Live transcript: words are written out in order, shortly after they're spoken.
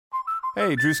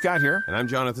Hey, Drew Scott here, and I'm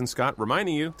Jonathan Scott,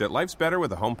 reminding you that life's better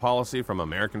with a home policy from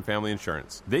American Family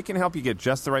Insurance. They can help you get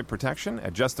just the right protection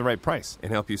at just the right price and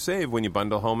help you save when you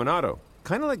bundle home and auto.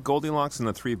 Kind of like Goldilocks and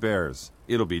the Three Bears.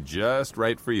 It'll be just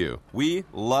right for you. We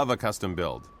love a custom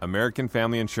build. American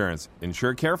Family Insurance.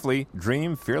 Insure carefully,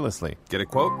 dream fearlessly. Get a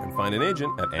quote and find an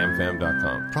agent at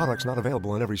amfam.com. Products not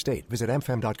available in every state. Visit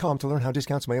amfam.com to learn how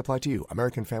discounts may apply to you.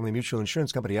 American Family Mutual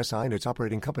Insurance Company, SI, and its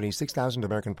operating company, 6000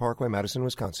 American Parkway, Madison,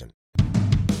 Wisconsin.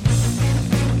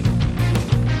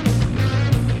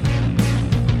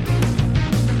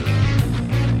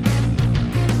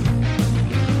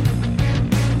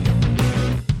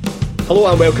 Hello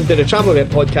and welcome to the Travel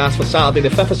Event Podcast for Saturday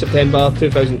the 5th of September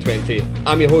 2020.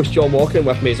 I'm your host John Walker, and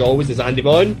with me as always is Andy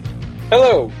Vaughan.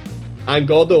 Hello. I'm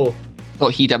Gordo.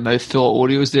 Thought he'd a mouthful of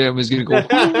Oreos there and was going to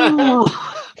go.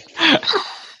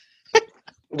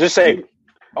 Just saying,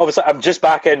 obviously I'm just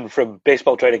back in from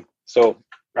baseball training, so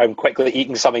I'm quickly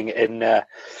eating something in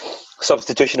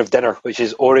substitution of dinner, which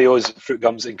is Oreos, fruit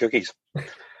gums and cookies.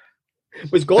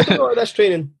 Was Gordo at this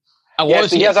training?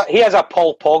 Yes, he has a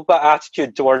Paul Pogba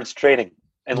attitude towards training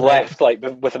and left like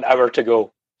with an hour to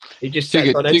go. He just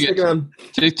sits on Instagram.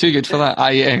 Too good for that.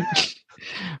 I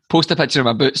post a picture of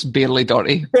my boots barely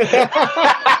dirty.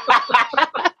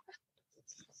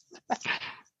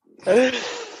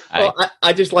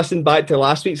 I just listened back to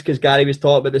last week's because Gary was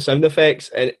talking about the sound effects,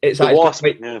 and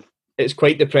it's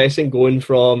quite depressing going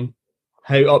from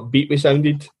how upbeat we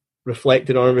sounded,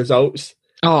 reflecting on our results,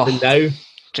 and now.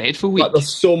 Dreadful week. But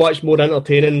there's so much more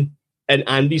entertaining in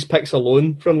Andy's picks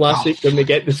alone from last week when we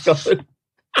get discussing.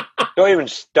 Don't even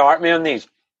start me on these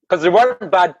because they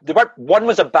weren't bad. One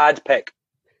was a bad pick.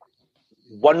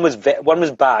 One was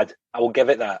bad. I will give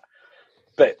it that.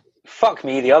 But fuck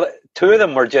me, the other two of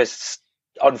them were just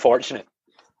unfortunate.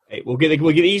 Right, we'll get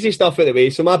the easy stuff out of the way.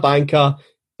 So my banker.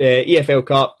 EFL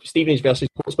Cup, Stevenage versus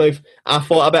Portsmouth.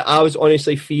 I was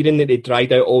honestly fearing that they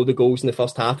dried out all the goals in the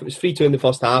first half. It was 3-2 in the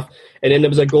first half, and then there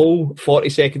was a goal 40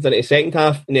 seconds into the second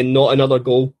half, and then not another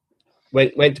goal.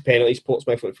 Went to penalties,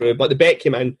 Portsmouth went through, but the bet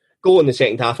came in, goal in the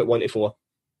second half at 1-4.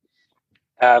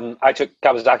 I took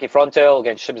Kawasaki Frontale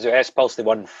against Shimizu S-Pulse. They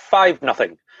won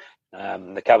 5-0.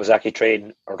 The Kawasaki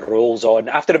train rolls on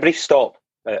after a brief stop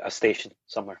at a station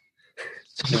somewhere.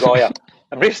 Nagoya.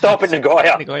 A brief stop in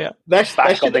Nagoya. This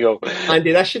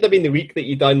should have been the week that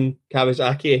you done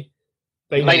Kawasaki.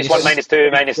 -1,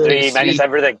 -2, -3, minus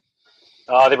everything.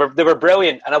 Oh, they were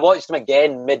brilliant, and I watched them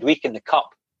again midweek in the cup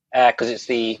because it's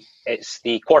the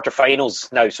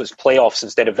quarterfinals now, so it's playoffs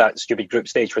instead of that stupid group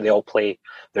stage where they all play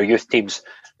their youth teams.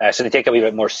 So they take it a wee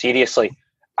bit more seriously,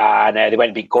 and they went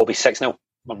and beat Kobe 6-0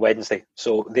 on Wednesday.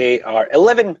 So they are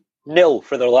 11-0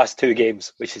 for their last two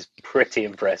games, which is pretty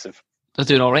impressive. They're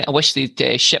doing all right. I wish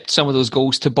they'd shipped some of those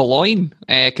goals to Boulogne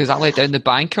because that let down the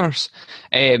bankers.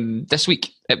 This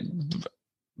week, it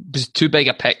was too big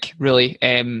a pick, really.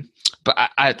 But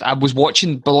I was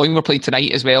watching Boulogne were playing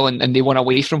tonight as well, and they won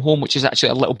away from home, which is actually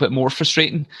a little bit more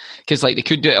frustrating because they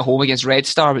couldn't do it at home against Red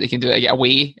Star, but they can do it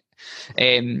away.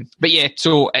 But yeah,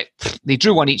 so they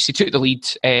drew one each. They took the lead,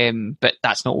 but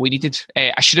that's not what we needed.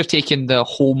 I should have taken the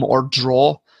home or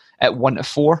draw at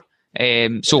 1-4.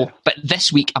 But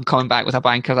this week I'm coming back with a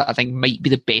banker that I think might be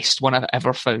the best one I've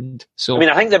ever found. So I mean,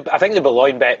 I think the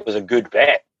Boulogne bet was a good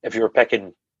bet if you were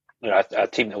picking a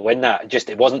team to win that. Just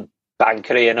it wasn't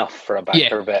bankery enough for a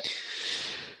banker bet.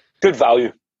 Good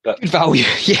value, but good value.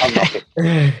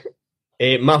 Yeah.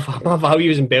 My value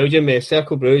was in Belgium.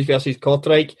 Cercle Bruges versus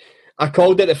Kortrijk. I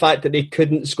called it the fact that they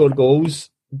couldn't score goals,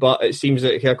 but it seems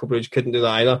that Cercle Bruges couldn't do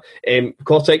that either.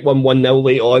 Kortrijk won 1-0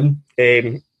 late on.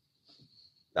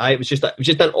 It was just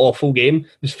an awful game.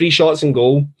 It was 3 shots in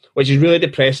goal, which is really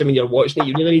depressing when you're watching it.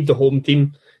 You really need the home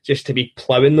team just to be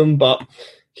ploughing them. But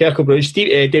Cercle Bruges,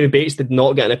 David Bates did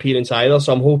not get an appearance either,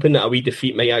 so I'm hoping that a wee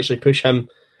defeat might actually push him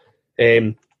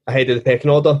ahead of the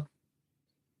pecking order.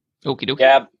 Okie dokie.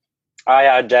 Yeah, I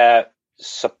had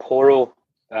Sapporo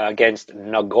against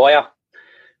Nagoya.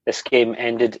 This game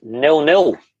ended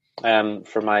 0-0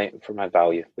 for my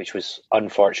value, which was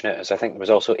unfortunate, as I think there was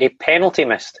also a penalty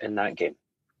missed in that game.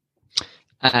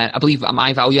 I believe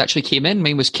my value actually came in.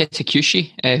 Mine was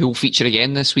Kitakyushu, who will feature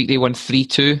again this week. They won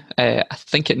 3-2, I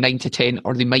think at 9-10,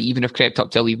 or they might even have crept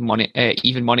up to even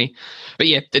money. But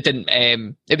yeah, it didn't.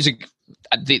 It was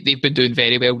they've been doing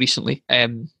very well recently.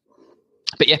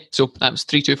 But yeah, so that was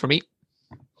 3-2 for me.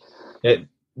 The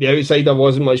outsider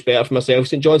wasn't much better for myself.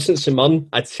 St Johnstone St Mirren,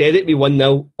 I'd said it'd be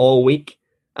 1-0 all week.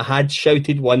 I had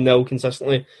shouted 1-0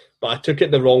 consistently, but I took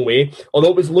it the wrong way. Although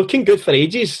it was looking good for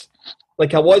ages.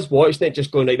 Like I was watching it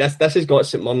just going like this has got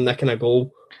St Mirren nicking a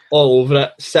goal all over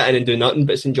it, sitting and doing nothing,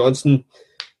 but St Johnstone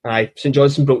Aye, St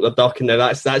Johnstone broke their duck, and now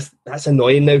that's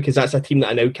annoying now because that's a team that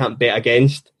I now can't bet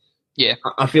against. Yeah,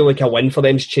 I feel like a win for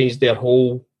them's changed their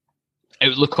whole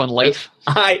outlook on life.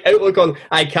 Outlook on.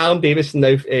 Callum Davison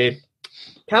now.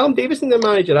 Callum Davison, their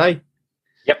manager.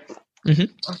 Yep.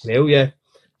 Well, yeah.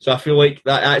 So I feel like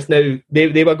that's now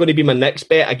they were going to be my next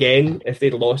bet again if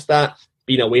they'd lost that,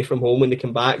 being away from home when they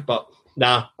come back. But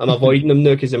nah, I'm avoiding them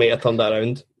now because they might have turned that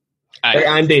around. Right,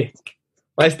 Andy,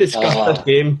 let's discuss this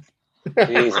game.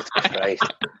 Jesus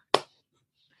Christ.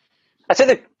 I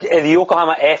said the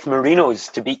Yokohama F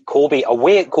Marinos to beat Kobe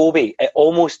away at Kobe at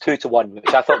almost 2-1,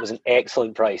 which I thought was an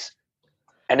excellent price.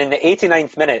 And in the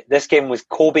 89th minute, this game was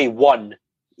Kobe 1,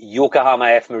 Yokohama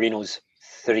F Marinos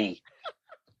 3.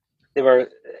 They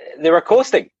were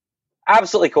coasting,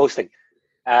 absolutely coasting.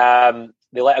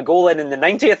 They let a goal in the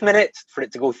 90th minute for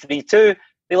it to go 3-2.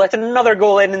 They let another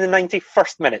goal in the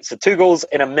 91st minute, so 2 goals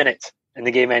in a minute, and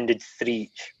the game ended 3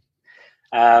 each.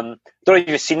 Don't know if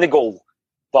you've seen the goal,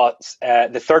 but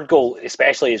the third goal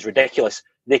especially is ridiculous.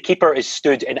 The keeper is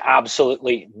stood in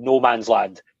absolutely no man's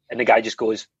land, and the guy just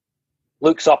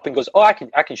looks up and goes, "Oh, I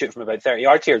can shoot from about 30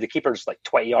 yards here." The keeper's like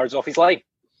 20 yards off his line,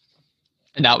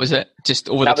 and that was it. Just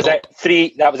over the top.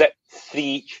 That was it.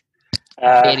 3 each.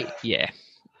 Yeah.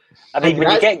 I mean,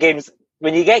 when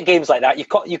you get games like that, you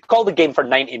call the game for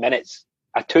 90 minutes,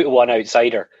 a 2-1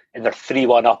 outsider, and they're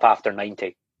 3-1 up after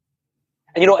 90.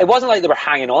 And, it wasn't like they were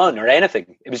hanging on or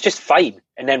anything. It was just fine.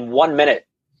 And then 1 minute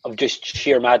of just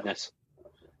sheer madness.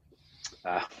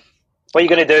 What are you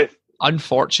going to do?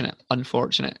 Unfortunate.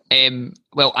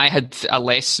 Well, I had a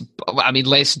less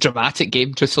dramatic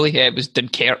game, truthfully. It was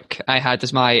Dunkirk I had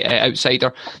as my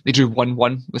outsider. They drew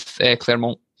 1-1 with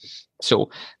Clermont.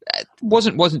 So it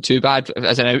wasn't too bad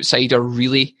as an outsider,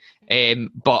 really.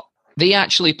 But they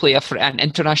actually play a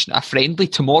friendly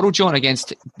tomorrow, John,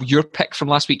 against your pick from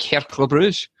last week, Cercle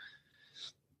Bruges.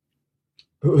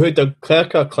 Who,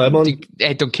 Dunkirk or Clermont?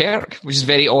 Dunkirk, which is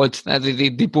very odd. They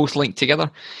both link together.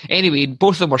 Anyway,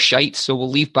 both of them were shite, so we'll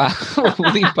leave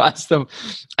past them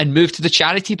and move to the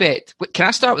charity bet. Can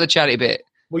I start with the charity bet?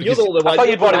 Well, you're the only one.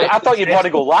 I thought you'd want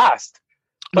to go last.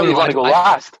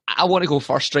 I want to go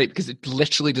first, right? Because it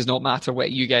literally does not matter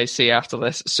what you guys say after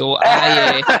this. So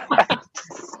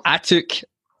I took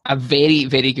a very,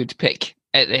 very good pick.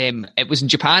 It was in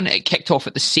Japan. It kicked off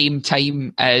at the same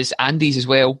time as Andy's as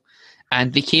well.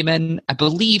 And they came in, I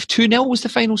believe, 2-0 was the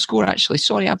final score, actually.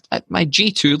 Sorry, my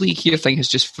J2 League here thing has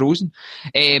just frozen.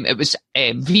 It was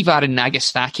Vivar and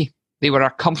Nagasaki. They were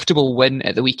a comfortable win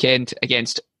at the weekend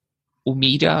against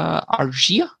Omida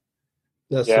Argia.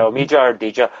 Omida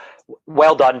Argia.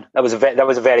 Well done. That was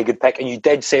a very good pick. And you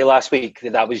did say last week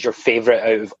that was your favourite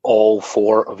out of all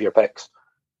 4 of your picks.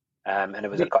 And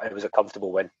it was a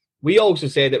comfortable win. We also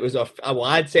said it was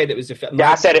I'd said it was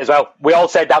I said it as well. We all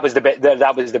said that was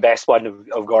the best one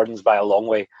of Gordon's by a long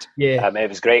way. Yeah, it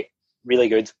was great, really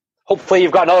good. Hopefully,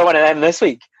 you've got another one of them this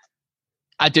week.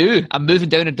 I do. I'm moving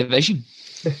down a division.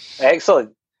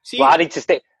 Excellent. Well, I need to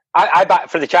stay. I back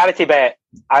for the charity bet.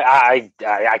 I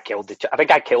killed I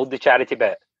think I killed the charity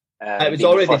bet. It was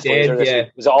already dead. Yeah,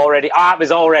 it was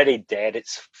already dead.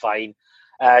 It's fine.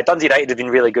 Dundee United have been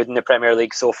really good in the Premier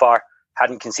League so far.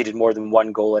 Hadn't conceded more than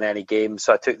 1 goal in any game,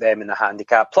 so I took them in the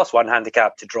handicap, +1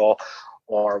 handicap to draw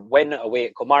or win away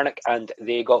at Kilmarnock, and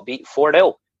they got beat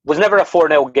 4-0. It was never a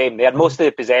 4-0 game. They had most of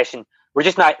the possession. We're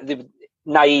just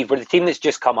naive. We're the team that's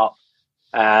just come up,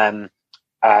 and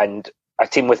a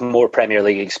team with more Premier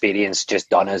League experience just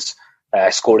done us,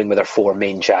 scoring with our 4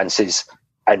 main chances,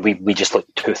 and we just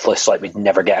looked toothless, like we'd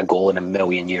never get a goal in a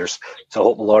million years. So I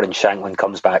hope Lawrence Shankland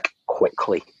comes back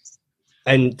quickly.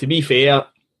 And to be fair,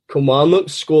 Kilmarnock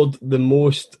scored the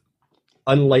most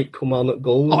unlike Kilmarnock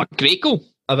goal. Oh, great goal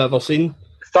I've ever seen.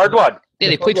 Third one. Yeah,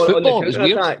 they played football. It was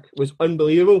weird. Attack was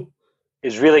unbelievable. It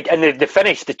was really, and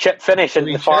the chip finish in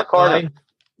the far corner.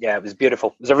 Yeah, it was beautiful.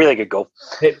 It was a really good goal.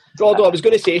 Gordo, I was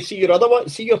going to say, see your other one,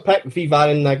 see your pick, Vivar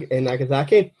and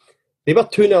Nagasaki. They were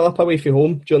 2-0 up away from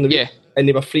home during the week, and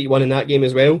they were 3-1 in that game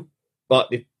as well. But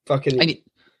they fucking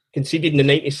conceded in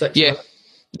the 96th. Yeah,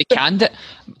 they canned it.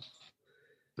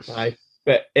 Aye.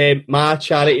 But my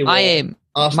charity my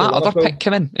other pick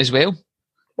came in as well.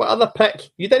 What other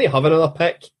pick? You didn't have another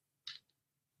pick.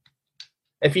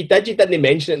 If you did, you didn't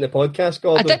mention it in the podcast,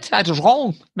 Gordon. I did. I was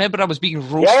wrong. Remember, I was being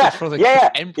roasted for the...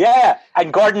 Yeah.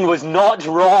 And Gordon was not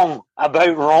wrong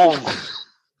about wrong.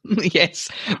 Yes.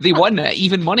 They won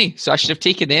even money, so I should have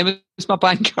taken them as my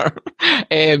banker.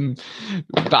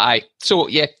 But aye. So,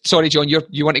 yeah. Sorry, John,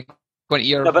 you want to... Let's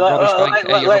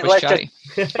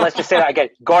just say that again.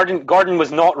 Gordon was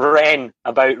not Ren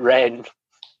about Ren.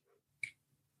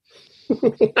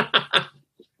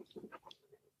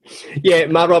 Yeah,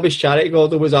 my rubbish charity goal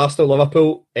was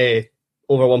Arsenal-Liverpool,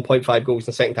 over 1.5 goals in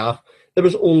the second half. There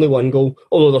was only one goal,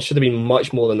 although there should have been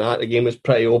much more than that. The game was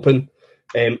pretty open.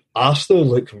 Arsenal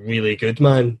look really good,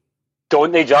 man.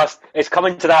 Don't they just? It's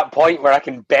coming to that point where I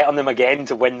can bet on them again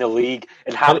to win the league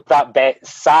and have that bet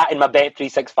sat in my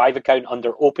Bet365 account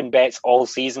under open bets all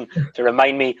season to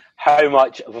remind me how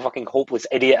much of a fucking hopeless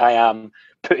idiot I am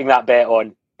putting that bet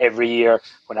on every year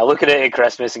when I look at it at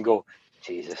Christmas and go,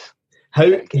 Jesus.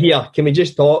 Here, can we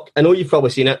just talk? I know you've probably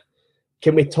seen it.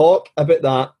 Can we talk about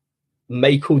that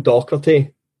Michael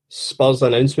Doherty Spurs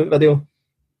announcement video?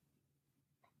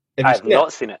 I have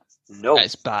not seen it. No.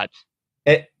 It's bad.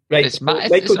 Right, it's Matt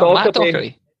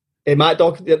Doherty. Matt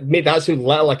Doherty, mate, that's who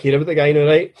little I care about the guy now,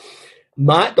 right?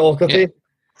 Matt Doherty,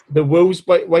 the Wolves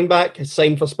wing back, has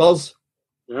signed for Spurs,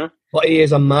 but he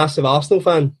is a massive Arsenal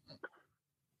fan.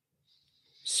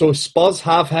 So Spurs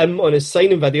have him on his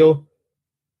signing video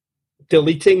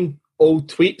deleting old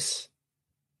tweets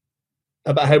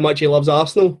about how much he loves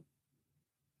Arsenal.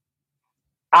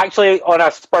 Actually, on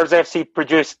a Spurs FC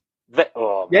produced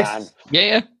man.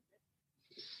 Yeah.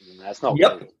 That's not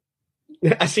good.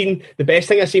 The best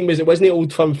thing I seen was, it wasn't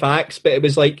Old Firm Facts, but it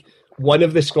was like one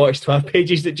of the Scottish Twitter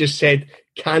pages that just said,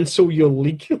 cancel your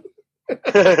league.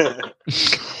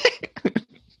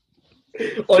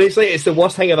 Honestly, it's the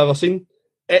worst thing I've ever seen.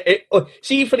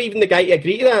 See, for even the guy to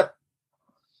agree to that,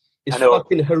 it's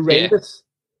fucking horrendous.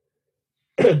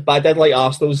 Yeah. But I did like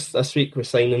Arsenal's this week with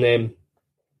signing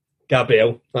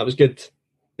Gabriel. That was good.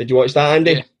 Did you watch that,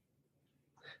 Andy?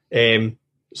 Yeah.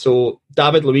 So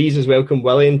David Luiz has welcomed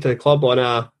Willian to the club on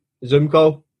a Zoom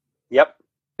call. Yep.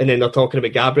 And then they're talking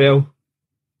about Gabriel,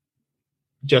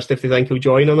 just if they think he'll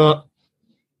join or not.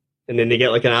 And then they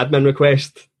get like an admin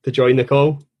request to join the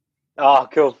call. Oh,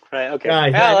 cool. Right,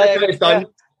 okay. That's how it's done.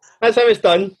 That's how it's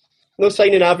done. No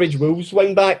signing average Wolves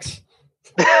wing backs.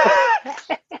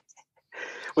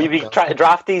 Will you be trying to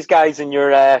draft these guys in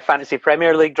your Fantasy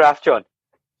Premier League draft, John?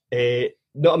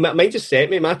 No, mine's just set,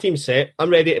 mate. My team's set. I'm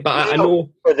ready, but I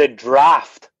know for the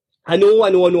draft. I know.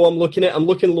 I'm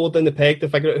looking low down the peg to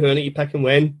figure out who I need to pick and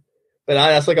when. But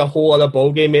that's like a whole other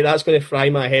ball game, mate. That's going to fry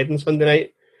my head on Sunday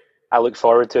night. I look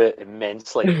forward to it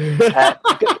immensely.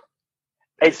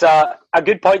 It's a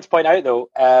good point to point out, though.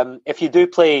 If you do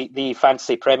play the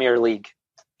Fantasy Premier League,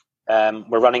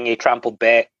 we're running a trampled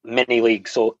bet mini league.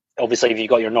 So obviously, if you've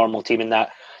got your normal team in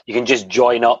that, you can just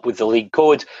join up with the league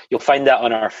code. You'll find that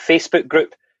on our Facebook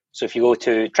group. So if you go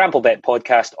to Trample Bet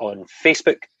Podcast on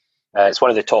Facebook, it's one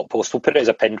of the top posts. We'll put it as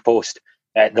a pinned post.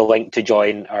 The link to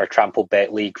join our Trample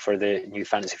Bet League for the new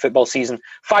fantasy football season.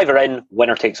 5 are in,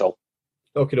 winner takes all.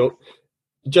 Okay, no.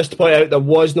 Just to point out, there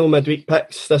was no midweek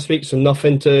picks this week, so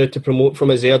nothing to promote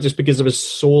from us there, just because there was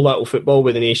so little football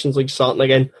with the Nations League starting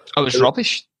again. Oh, it was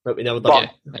rubbish. But we never done.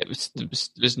 Yeah, it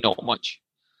was not much.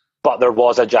 But there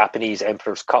was a Japanese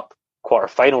Emperor's Cup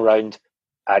quarter-final round,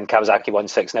 and Kawasaki won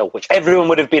 6-0, which everyone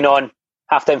would have been on,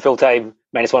 half-time, full-time,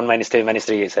 -1, -2,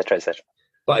 -3, etc., etc.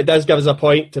 But it does give us a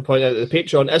point to point out that the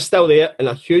Patreon is still there, and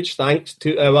a huge thanks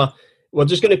to we're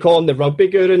just going to call him the rugby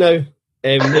guru now.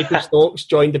 Michael Stokes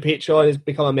joined the Patreon, has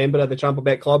become a member of the Trample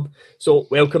Bet Club. So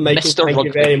welcome, Michael. Mr. Thank Rugby.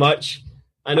 You very much.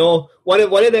 I know one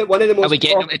of the most. Are we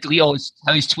getting him to delete all his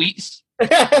tweets?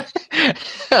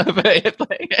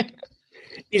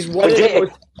 He's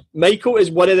Michael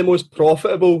is one of the most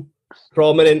profitable,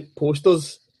 prominent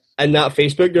posters in that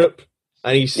Facebook group,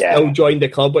 and he's still joined the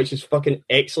club, which is fucking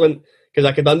excellent. Because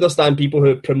I could understand people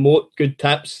who promote good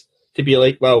tips to be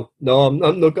like, well, no,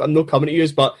 I'm not coming to you,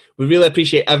 but we really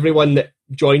appreciate everyone that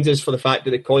joins us for the fact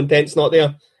that the content's not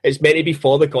there. It's meant to be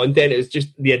for the content. It's just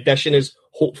the addition is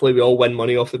hopefully we all win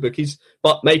money off the bookies.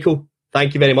 But Michael,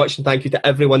 thank you very much, and thank you to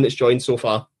everyone that's joined so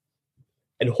far.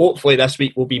 And hopefully this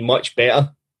week will be much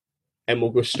better. And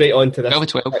we'll go straight on to this.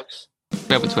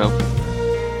 12.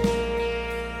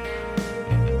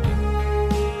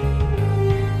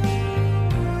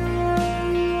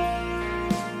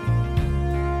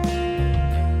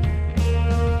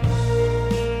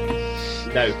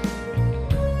 Now,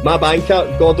 my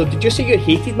banker, Gordon, did you say you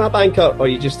hated my banker, or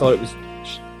you just thought it was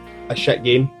a shit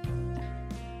game?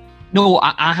 No,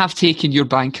 I have taken your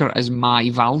banker as my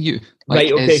value.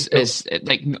 Right, okay.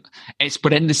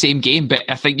 We're in the same game, but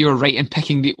I think you're right in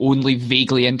picking the only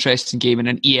vaguely interesting game in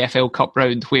an EFL Cup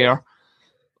round where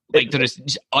there is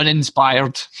just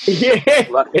uninspired. Yeah,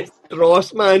 it's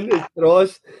dross, man. It's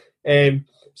dross.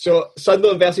 So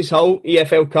Sunderland versus Hull,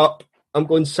 EFL Cup. I'm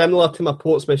going similar to my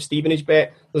Portsmouth Stevenage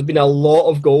bet. There's been a lot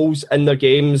of goals in their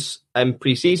games in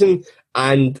pre-season,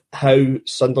 and how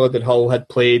Sunderland and Hull had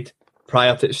played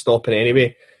prior to it stopping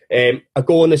anyway. A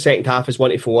goal in the second half is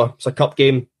 1-4. It's a cup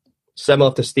game.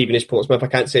 similar to Stevenage Portsmouth. I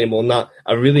can't say any more than that.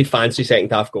 I really fancy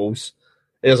second half goals.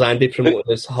 There's Andy promoting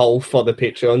his Hull for the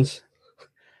Patreons.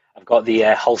 I've got the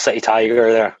Hull City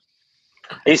Tiger there.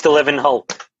 I used to live in Hull.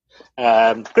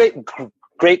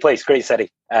 Great place, great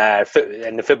city.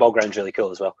 And the football ground's really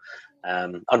cool as well.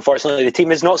 Unfortunately, the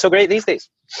team is not so great these days.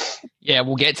 Yeah,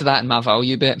 we'll get to that in my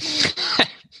value bit.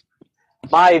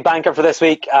 My banker for this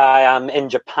week, I am in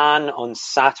Japan on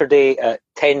Saturday at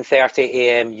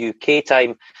 10:30am UK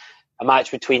time. A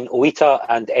match between Oita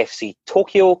and FC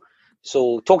Tokyo.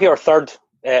 So Tokyo are third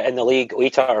in the league.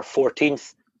 Oita are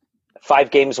 14th.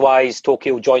 5 games wise,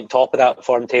 Tokyo joint top of that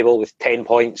form table with 10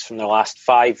 points from their last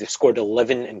 5. They've scored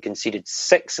 11 and conceded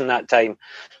 6 in that time.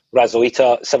 Whereas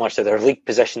Oita, similar to their league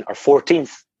position, are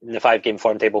 14th in the 5-game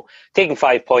form table, taking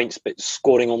 5 points but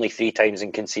scoring only 3 times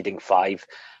and conceding 5.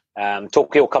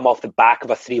 Tokyo come off the back of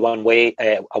a 3-1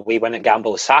 away win at Gamba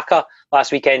Osaka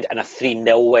last weekend and a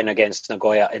 3-0 win against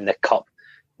Nagoya in the Cup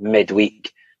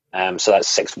midweek. So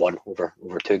that's 6-1 over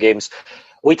 2 games.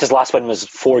 Oita's last win was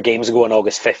 4 games ago on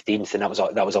August 15th, and that was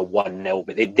a 1-0.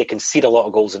 But they concede a lot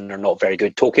of goals and they're not very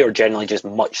good. Tokyo are generally just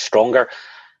much stronger.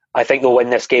 I think they'll win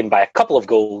this game by a couple of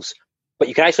goals, but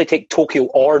you can actually take Tokyo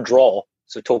or draw.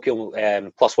 So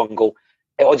Tokyo plus 1 goal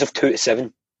at odds of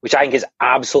 2-7, which I think is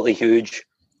absolutely huge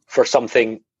for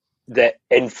something that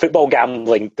in football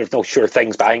gambling, there's no sure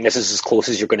things, but I think this is as close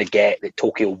as you're going to get that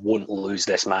Tokyo won't lose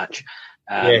this match.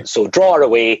 So draw or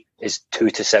away is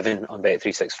 2-7 on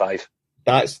Bet365.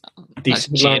 That's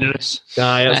decent. That's generous.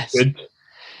 That's good.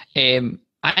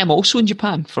 I am also in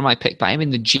Japan for my pick, but I'm in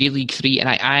the J League 3, and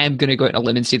I am going to go out on a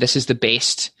limb and say this is the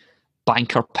best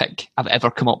banker pick I've ever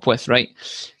come up with, right?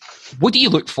 What do you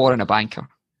look for in a banker?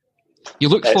 You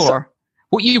look for...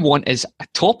 What you want is a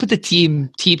top of the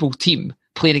table team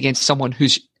playing against someone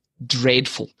who's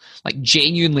dreadful, like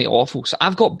genuinely awful. So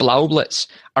I've got Blaublitz.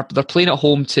 They're playing at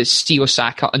home to C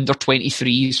Osaka under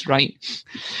 23s, right?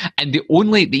 And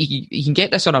you can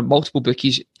get this on our multiple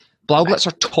bookies. Blaublitz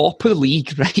are top of the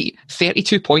league, right?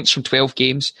 32 points from 12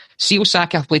 games. C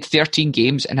Osaka have played 13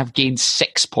 games and have gained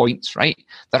 6 points, right?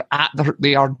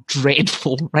 They are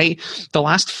dreadful, right? The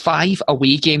last 5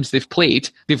 away games they've played,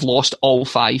 they've lost all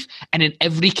 5. And in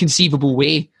every conceivable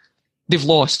way, they've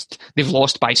lost. They've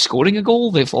lost by scoring a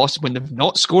goal. They've lost when they've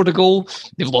not scored a goal.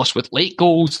 They've lost with late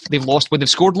goals. They've lost when they've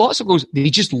scored lots of goals. They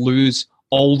just lose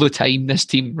all the time, this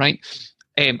team, right?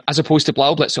 As opposed to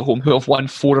Blaublitz at home, who have won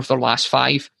 4 of their last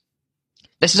 5.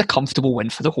 This is a comfortable win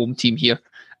for the home team here,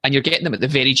 and you're getting them at the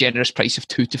very generous price of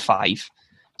 2-5.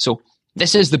 So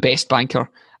this is the best banker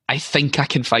I think I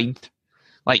can find,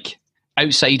 like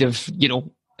outside of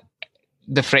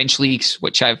the French leagues,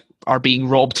 which are being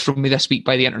robbed from me this week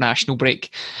by the international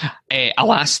break.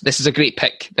 Alas, this is a great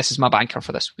pick. This is my banker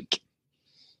for this week.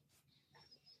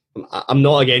 I'm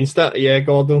not against it, yeah,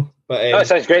 Gordo. But that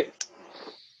sounds great.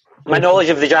 My knowledge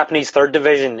of the Japanese third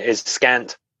division is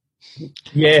scant.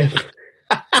 Yeah.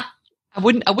 I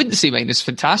wouldn't say mine is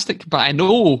fantastic, but I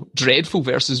know dreadful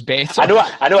versus better.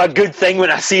 I know a good thing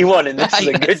when I see one, and this is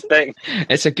a good thing.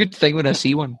 It's a good thing when I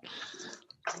see one.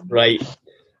 Right.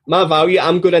 My value,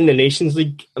 I'm going in the Nations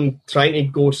League. I'm trying to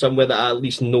go somewhere that I at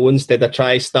least know instead of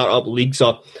try to start up leagues.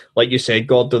 Or, like you said,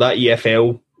 Gordo, that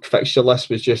EFL fixture list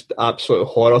was just absolute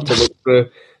horror to look through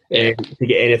to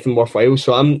get anything worthwhile.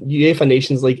 So I'm UEFA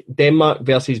Nations League, Denmark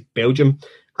versus Belgium.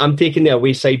 I'm taking the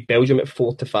away side Belgium at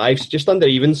 4-5, so just under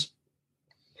evens.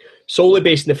 Solely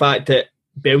based on the fact that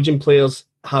Belgium's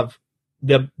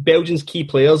key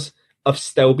players have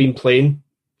still been playing.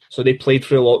 So they played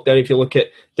through lockdown. If you look at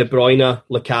De Bruyne,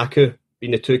 Lukaku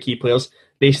being the 2 key players,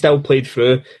 they still played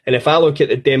through. And if I look at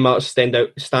the Denmark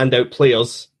standout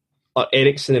players, are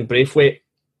Eriksen and Braithwaite.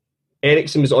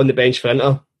 Eriksen was on the bench for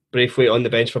Inter, Braithwaite on the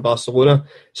bench for Barcelona.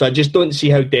 So I just don't see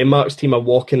how Denmark's team are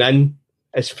walking in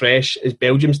as fresh as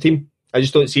Belgium's team. I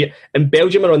just don't see it. And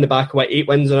Belgium are on the back of 8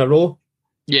 wins in a row.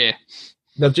 Yeah.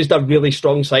 They're just a really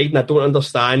strong side, and I don't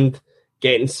understand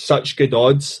getting such good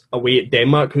odds away at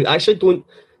Denmark, who actually don't,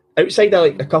 outside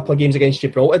of a couple of games against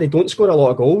Gibraltar, they don't score a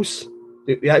lot of goals.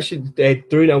 They actually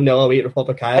drew 0-0 away at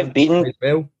Republic Ireland. I've been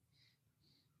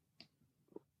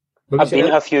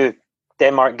to a few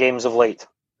Denmark games of late.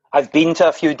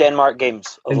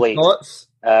 Thoughts?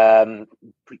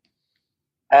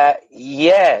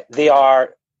 Yeah, they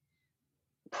are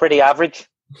pretty average.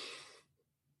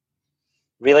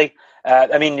 Really,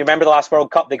 I mean, you remember the last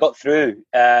World Cup? They got through,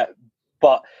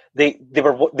 but they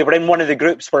were in one of the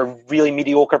groups where really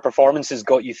mediocre performances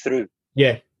got you through.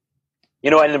 Yeah,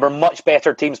 and there were much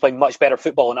better teams playing much better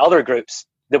football in other groups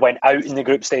that went out in the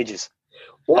group stages.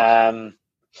 What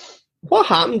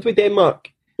happened with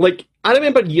Denmark? Like, I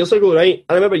remember years ago, right?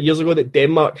 That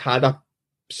Denmark had a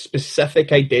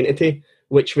specific identity,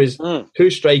 which was 2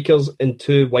 strikers and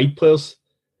 2 wide players.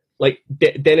 Like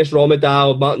Dennis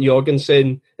Romedal, Martin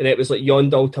Jorgensen, and it was like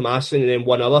Yondal Tomasson and then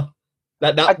one other.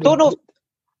 I don't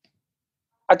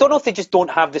know if they just don't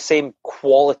have the same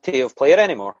quality of player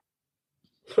anymore.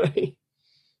 Right.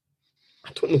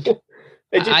 I don't know.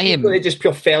 It just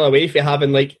pure fell away for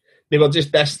having, like, they were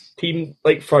just this team,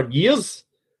 like, for years.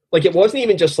 Like, it wasn't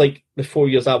even just, like, the 4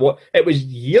 years it was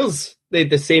years. They had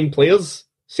the same players,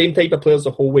 same type of players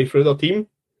the whole way through their team.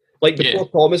 Like, before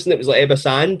Thomason, it was like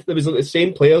Ebba-Sand. There was like the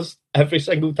same players every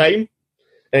single time,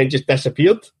 and it just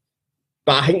disappeared.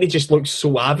 But I think they just looked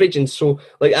so average and so...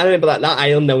 Like, I remember that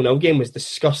Ireland 0-0 game was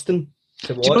disgusting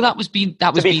to watch. Do you know that was being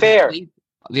fair,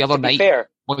 the other night? Fair,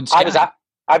 I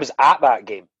was at that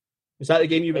game. Was that the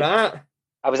game you were at?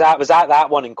 I was at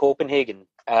that one in Copenhagen,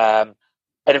 and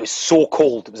it was so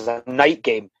cold. It was a night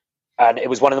game, and it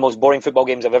was one of the most boring football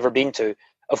games I've ever been to.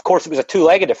 Of course, it was a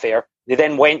 2-legged affair. They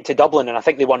then went to Dublin, and I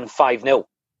think they won 5-0.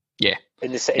 Yeah,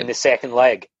 in the second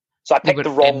leg. So I picked the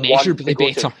wrong one to go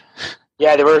better. to.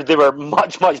 Yeah, they were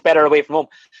much better away from home.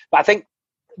 But I think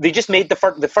they just made the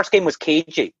first game was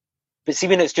cagey. But see,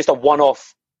 when it's just a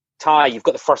one-off tie, you've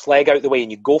got the first leg out of the way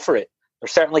and you go for it. They're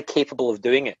certainly capable of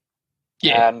doing it.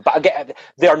 Yeah, but again,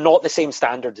 they are not the same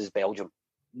standard as Belgium.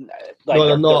 Like, no,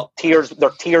 they're not.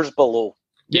 They're tiers below.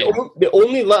 Yeah. The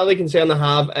only little concern I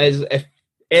have is if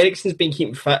Eriksen's been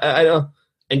keeping fit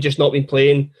and just not been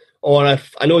playing, or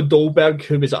if I know Dolberg,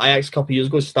 who was at Ajax a couple of years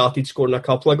ago, started scoring a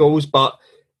couple of goals. But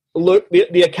look,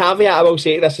 the caveat I will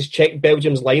say to this is check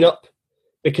Belgium's lineup,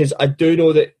 because I do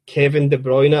know that Kevin De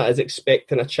Bruyne is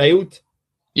expecting a child.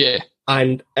 Yeah,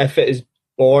 and if it is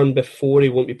born before, he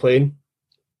won't be playing.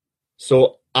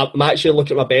 So I'm actually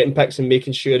looking at my betting picks and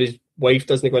making sure his wife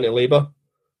doesn't go into labour,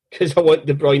 because I want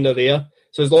De Bruyne there.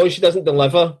 So as long as she doesn't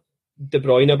deliver, De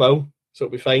Bruyne will. So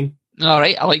it'll be fine. All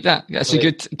right, I like that. That's a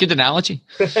good analogy.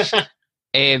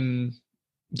 Yeah,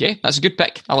 that's a good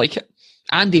pick. I like it.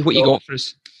 Andy, what you got for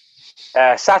us?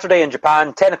 Saturday in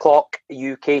Japan, 10 o'clock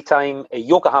UK time,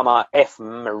 Yokohama F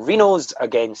Marinos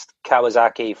against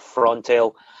Kawasaki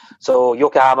Frontale. So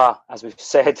Yokohama, as we've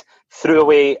said, threw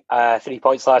away 3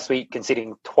 points last week,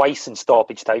 conceding twice in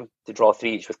stoppage time to draw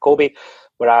 3 each with Kobe,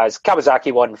 whereas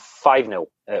Kawasaki won 5-0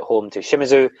 at home to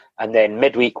Shimizu, and then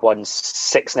midweek won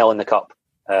 6-0 in the Cup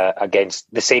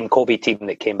against the same Kobe team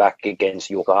that came back against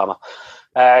Yokohama.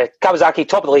 Kawasaki,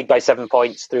 top of the league by 7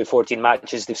 points through 14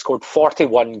 matches. They've scored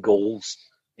 41 goals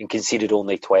and conceded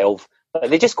only 12.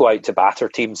 They just go out to batter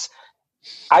teams.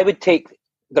 I would take...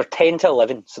 They're 10 to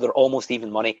 11, so they're almost even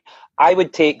money. I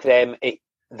would take them at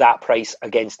that price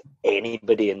against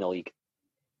anybody in the league.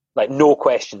 Like, no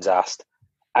questions asked.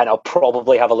 And I'll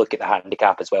probably have a look at the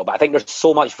handicap as well. But I think there's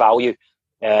so much value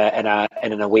in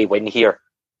an away win here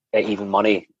at even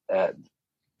money.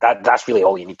 That's really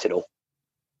all you need to know.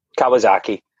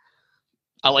 Kawasaki.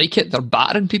 I like it. They're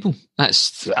battering people.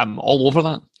 I'm all over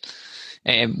that.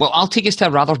 Well, I'll take us to a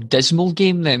rather dismal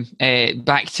game then.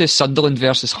 Back to Sunderland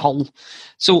versus Hull.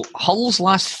 So Hull's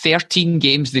last 13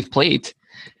 games they've played,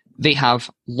 they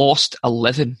have lost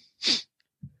 11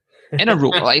 in a row.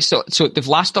 Right? So they've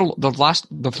lost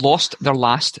their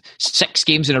last 6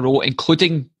 games in a row,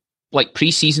 including like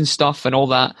pre-season stuff and all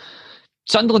that.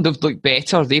 Sunderland have looked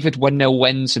better. They've had 1-0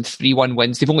 wins and 3-1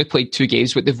 wins. They've only played 2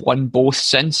 games, but they've won both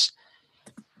since.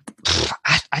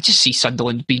 I just see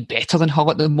Sunderland being better than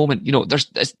Hull at the moment. You know, there's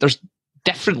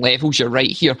different levels. You're right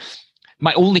here.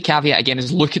 My only caveat again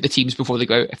is look at the teams before they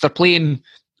go out. If they're playing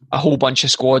a whole bunch of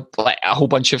squad, like a whole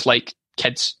bunch of like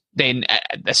kids, then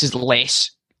this is less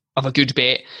of a good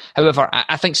bet. However,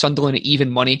 I think Sunderland at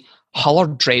even money. Hull are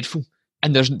dreadful,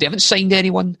 and they haven't signed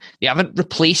anyone. They haven't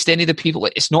replaced any of the people.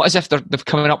 It's not as if they've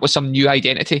come up with some new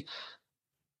identity.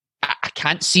 I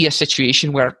can't see a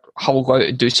situation where Hull go out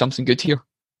and do something good here.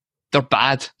 They're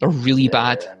bad. They're really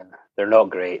bad. They're not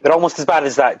great. They're almost as bad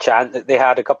as that chant that they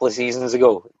had a couple of seasons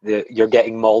ago. You're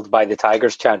getting mauled by the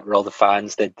Tigers chant, where all the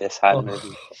fans did this.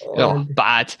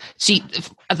 Bad. See,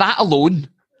 that alone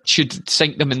should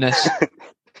sink them in this.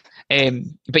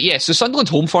 But yeah, so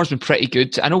Sunderland's home form's been pretty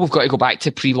good. I know we've got to go back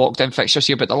to pre-lockdown fixtures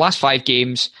here, but the last 5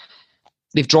 games,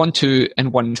 they've drawn 2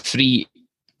 and won 3.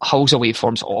 Hull's away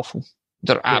form's awful.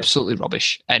 They're absolutely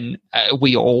rubbish, and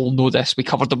we all know this. We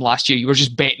covered them last year. You were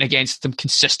just betting against them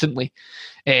consistently.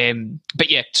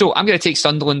 But yeah, so I'm going to take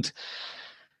Sunderland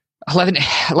 11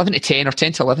 to 10, or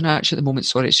 10 to 11 actually at the moment.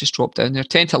 Sorry, it's just dropped down there.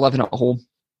 10 to 11 at home.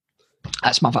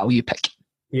 That's my value pick.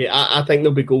 Yeah, I think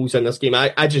there'll be goals in this game.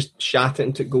 I just shat it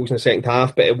and took goals in the second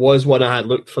half, but it was one I had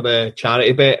looked for the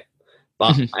charity bet,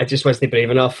 but I just wasn't brave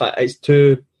enough. It's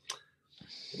too...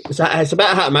 It's a bit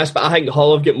of hit and miss, but I think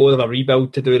Hull have got more of a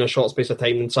rebuild to do in a short space of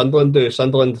time than Sunderland do.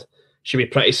 Sunderland should be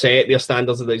pretty set. Their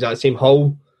standards are the exact same.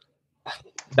 Hull,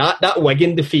 that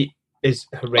Wigan defeat is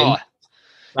horrendous.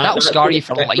 That'll scar you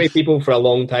for life. People for a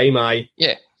long time.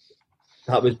 Yeah,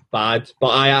 that was bad. But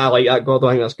I like that, Gordon.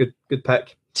 I think that's a good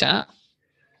pick. Chat.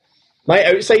 My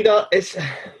outsider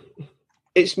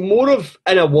it's more of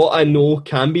what I know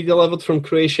can be delivered from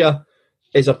Croatia,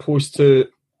 as opposed to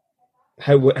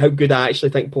how good I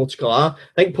actually think Portugal are.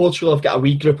 I think Portugal have got a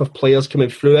wee group of players coming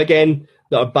through again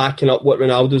that are backing up what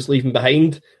Ronaldo's leaving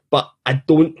behind, but I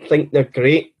don't think they're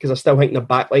great because I still think their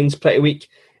backline's pretty weak.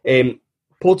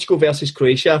 Portugal versus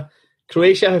Croatia.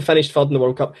 Croatia, who finished third in the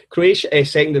World Cup. Croatia,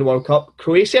 second in the World Cup.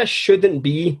 Croatia shouldn't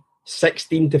be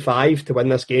 16-5 to win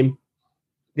this game.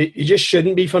 You just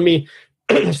shouldn't be for me.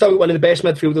 Still got one of the best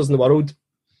midfielders in the world.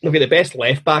 They've got the best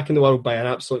left back in the world by an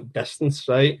absolute distance,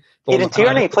 right? Kieran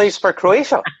Tierney plays for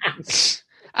Croatia.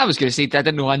 I was going to say, I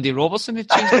didn't know Andy Robertson had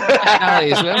changed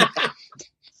nationality as well.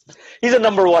 He's a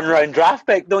number 1 round draft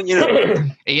pick, don't you know?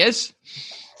 He is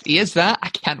that. I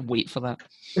can't wait for that.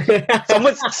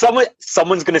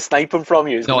 Someone's going to snipe him from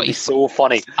you. It's going to be so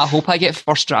funny. I hope I get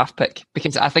first draft pick,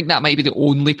 because I think that might be the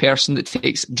only person that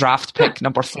takes draft pick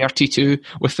number 32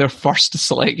 with their first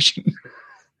selection.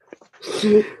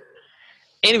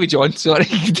 Anyway, John, sorry.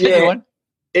 Continue on.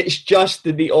 It's just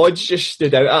the odds just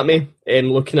stood out at me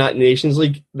looking at the Nations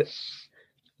League.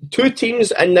 Two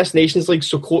teams in this Nations League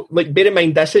so close. Like, bear in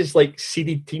mind, this is like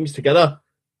seeded teams together.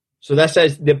 So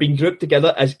they've been grouped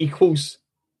together as equals.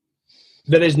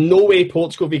 There is no way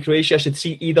Portugal v Croatia should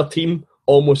see either team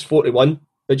almost 4-1.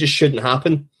 It just shouldn't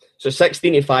happen. So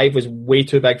 16-5 was way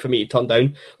too big for me to turn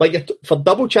down. Like, for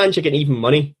double chance, you're getting even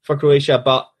money for Croatia,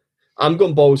 but I'm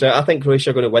going balls out. I think Croatia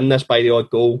are going to win this by the odd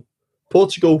goal.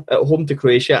 Portugal at home to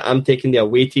Croatia. I'm taking the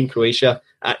away team Croatia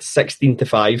at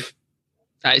 16-5.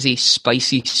 That is a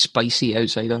spicy, spicy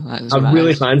outsider. I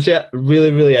really fancy it.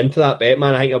 Really, really into that bet,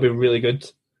 man. I think it'll be really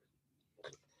good.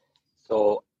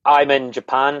 So I'm in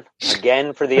Japan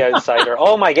again for the outsider.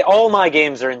 all my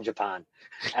games are in Japan.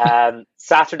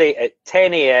 Saturday at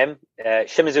 10 a.m.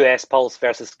 Shimizu S-Pulse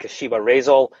versus Kashiwa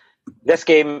Reysol. This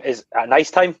game is at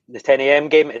nice time. The 10 a.m.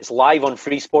 game. It's live on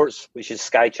Free Sports, which is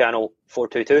Sky Channel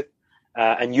 422.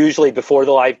 And usually before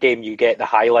the live game, you get the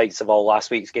highlights of all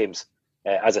last week's games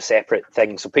as a separate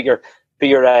thing. So put your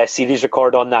series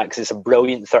record on that, because it's a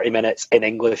brilliant 30 minutes in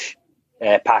English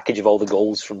package of all the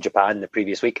goals from Japan the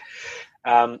previous week.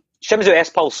 Shimizu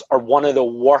S-Pulse are one of the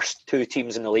worst two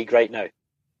teams in the league right now.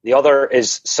 The other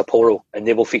is Sapporo, and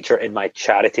they will feature in my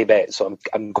charity bet. So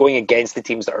I'm going against the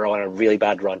teams that are on a really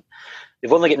bad run.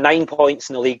 They've only got 9 points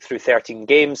in the league through 13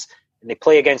 games, and they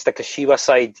play against a Kashiwa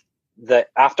side that,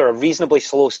 after a reasonably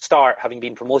slow start, having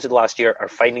been promoted last year, are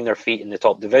finding their feet in the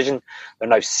top division. They're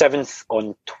now 7th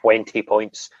on 20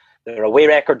 points. Their away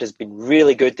record has been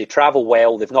really good. They travel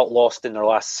well. They've not lost in their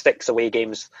last 6 away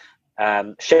games.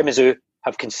 Shimizu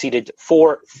have conceded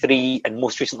 4, 3, and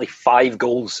most recently 5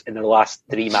 goals in their last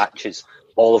 3 matches,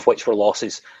 all of which were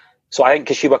losses. So I think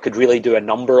Kashiwa could really do a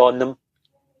number on them,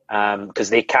 because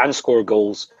they can score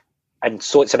goals. And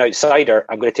so it's an outsider.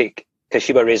 I'm going to take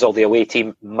Kashiwa Reysol, the away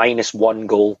team, -1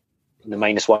 goal in the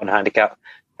 -1 handicap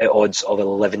at odds of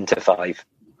 11-5.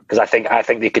 Because I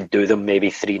think they could do them maybe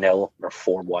 3-0 or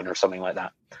 4-1 or something like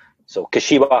that. So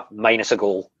Kashiwa -1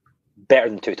 goal, better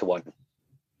than 2-1.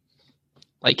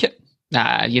 Like it.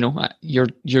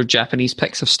 Your Japanese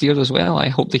picks have steered as well. I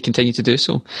hope they continue to do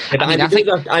so. Yeah,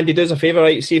 Andy does a favour,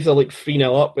 right? See if they're like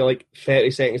 3-0 up with like 30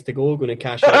 seconds to go, going to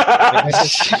cash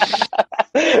out.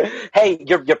 Hey,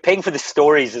 you're paying for the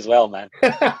stories as well, man.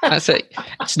 That's it.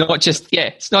 It's not just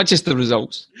the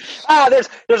results. There's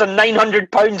a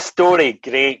 £900 story.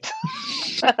 Great.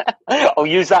 I'll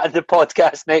use that in the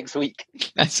podcast next week.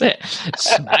 That's it.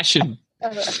 Smashing.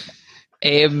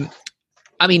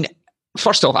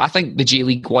 First off, I think the J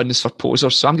League 1 is for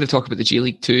posers, so I'm going to talk about the J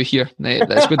League 2 here.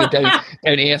 That's where the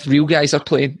down earth real guys are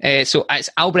playing. So it's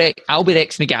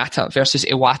Albirex Niigata versus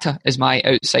Iwata is my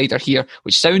outsider here,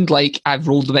 which sound like I've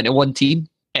rolled them into one team.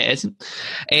 It isn't.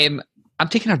 I'm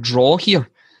taking a draw here.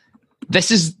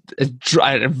 This is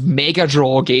a mega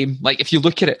draw game. Like, if you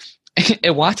look at it,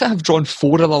 Iwata have drawn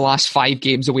 4 of the last 5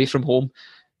 games away from home,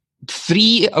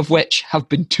 3 of which have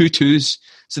been 2-2s.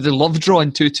 So they love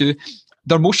drawing 2-2.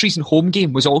 Their most recent home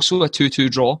game was also a 2-2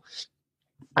 draw.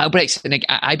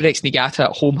 Albirex Niigata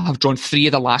at home have drawn 3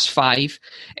 of the last 5.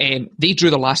 They drew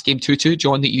the last game 2-2,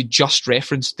 John, that you just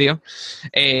referenced there.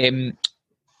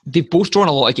 they've both drawn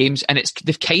a lot of games, and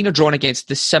they've kind of drawn against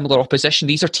the similar opposition.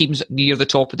 These are teams near the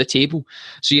top of the table.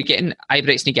 So you're getting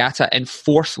Ibrex Niigata in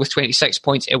 4th with 26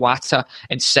 points, Iwata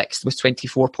in 6th with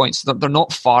 24 points. They're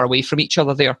not far away from each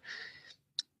other there.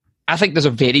 I think there's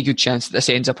a very good chance that this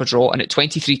ends up a draw, and at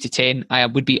 23-10, I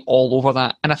would be all over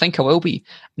that, and I think I will be.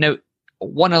 Now,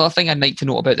 one other thing I'd like to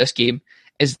note about this game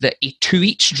is that a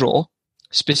 2-each draw,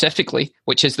 specifically,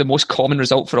 which is the most common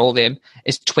result for all of them,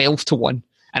 is 12-1.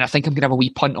 And I think I'm going to have a wee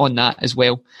punt on that as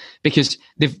well, because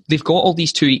they've got all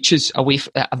these 2-eaches away.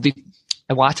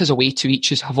 Iwata's away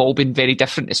 2-eaches have all been very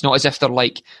different. It's not as if they're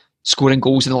like scoring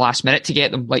goals in the last minute to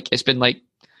get them. Like, it's been like,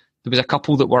 there was a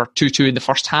couple that were 2-2 in the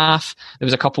first half. There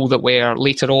was a couple that were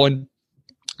later on.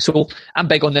 So I'm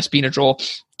big on this being a draw.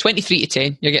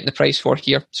 23-10, you're getting the price for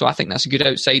here. So I think that's a good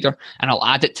outsider, and I'll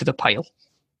add it to the pile.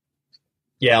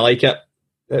 Yeah, I like it.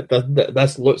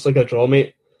 This looks like a draw,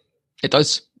 mate. It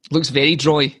does. Looks very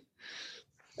drawy.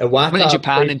 Iwata went to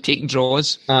Japan and taking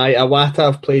draws. Iwata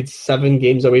have played 7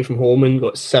 games away from home and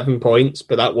got 7 points,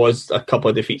 but that was a couple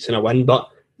of defeats and a win. But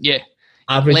yeah,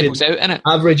 levels out, innit?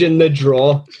 Averaging the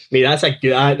draw, mate, that's a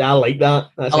good. I like that.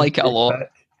 I like it a lot.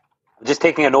 I'm just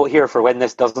taking a note here for when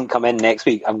this doesn't come in next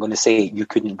week. I'm going to say you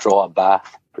couldn't draw a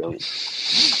Bath. Brilliant.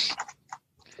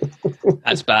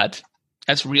 That's bad.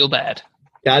 That's real bad.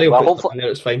 Gary will put it in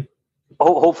there, it's fine.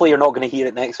 Hopefully you're not going to hear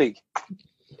it next week.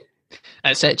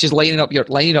 That's it. Just lining up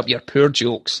your poor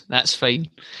jokes. That's fine.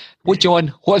 Well,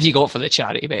 John, what have you got for the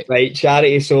charity bet? Right,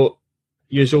 charity. So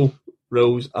usual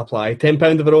rules apply.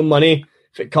 £10 of our own money.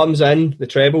 If it comes in, the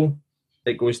treble,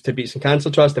 it goes to Beats and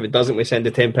Cancer Trust. If it doesn't, we send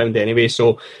the £10 anyway.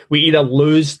 So we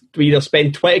either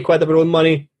spend 20 quid of our own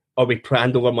money, or we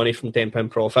hand over money from £10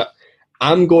 profit.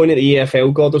 I'm going at the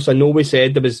EFL, Gordos. I know we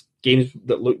said there was games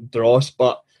that looked dross,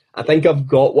 but I think I've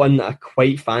got one that I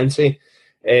quite fancy.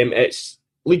 It's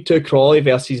League 2 Crawley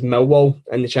versus Millwall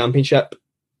in the Championship.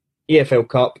 EFL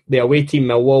Cup. The away team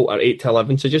Millwall are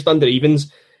 8-11, so just under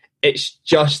evens. It's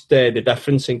just the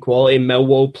difference in quality.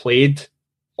 Millwall played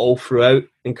all throughout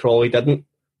and Crawley didn't.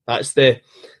 That's the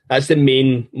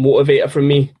main motivator for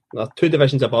me. They're 2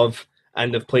 divisions above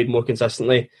and they've played more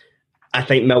consistently. I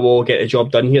think Millwall will get the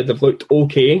job done here. They've looked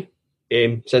okay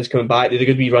since coming back. They had a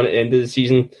good wee run at the end of the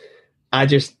season. I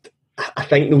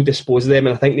think they'll dispose of them,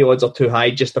 and I think the odds are too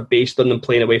high just based on them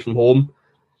playing away from home.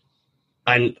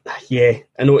 And yeah,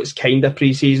 I know it's kind of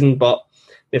pre-season, but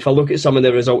if I look at some of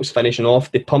the results finishing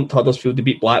off, they pumped Huddersfield, they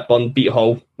beat Blackburn, beat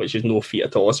Hull, which is no feat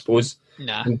at all, I suppose.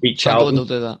 Nah, and beat Charlton. They'll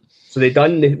do that. So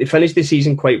they finished the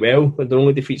season quite well. Their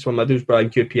only defeats were Middlesbrough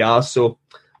and QPR. So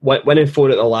winning 4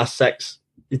 out of the last 6,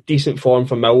 decent form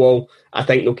from Millwall. I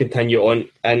think they'll continue on.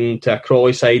 And to a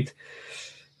Crawley side,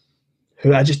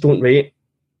 who I just don't rate.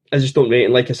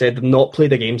 And like I said, they've not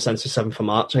played a game since the 7th of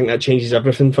March. I think that changes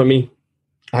everything for me.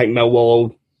 I think Millwall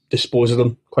will dispose of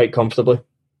them quite comfortably.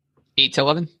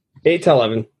 8-11?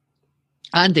 8-11.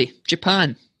 Andy,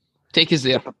 Japan. Take us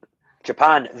there.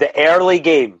 Japan, the early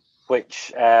game,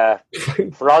 which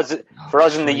for us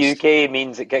in the UK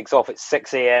means it kicks off at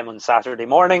 6 a.m. on Saturday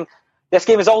morning. This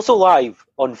game is also live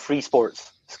on Free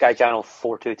Sports, Sky Channel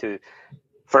 422.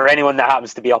 For anyone that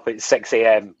happens to be up at 6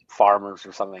 a.m, farmers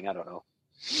or something, I don't know.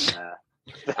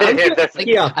 I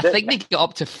think they get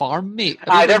up to farm, mate.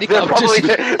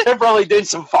 They're probably doing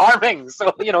some farming.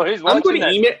 So who's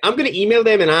watching it? I'm going to email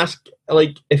them and ask,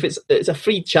 like, if it's a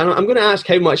free channel. I'm going to ask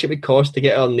how much it would cost to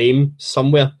get our name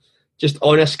somewhere, just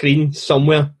on a screen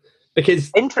somewhere.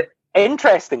 Because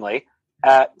interestingly,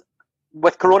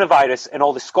 with coronavirus and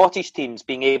all the Scottish teams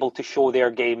being able to show their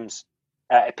games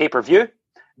at pay-per-view,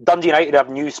 Dundee United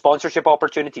have new sponsorship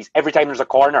opportunities. Every time there's a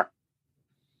corner,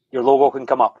 your logo can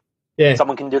come up. Yeah.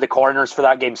 Someone can do the corners for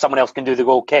that game. Someone else can do the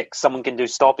goal kicks. Someone can do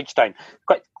stoppage time.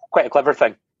 Quite a clever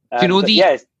thing. Do you know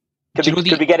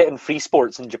could we get it in Free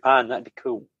Sports in Japan? That'd be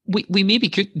cool. We maybe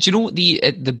could. Do you know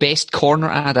the best corner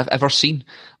ad I've ever seen?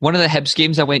 One of the Hibs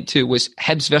games I went to was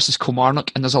Hibs versus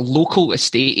Kilmarnock, and there's a local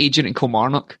estate agent in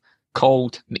Kilmarnock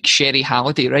called McSherry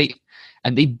Halliday, right?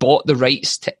 And they bought the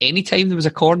rights to any time there was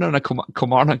a corner in a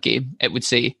Kilmarnock game, it would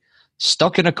say,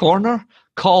 stuck in a corner,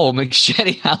 call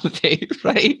McSherry Halliday,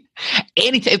 right?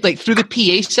 Anytime, like through the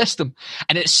PA system.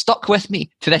 And it stuck with me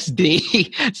to this day.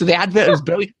 So the advert was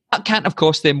brilliant. That can't have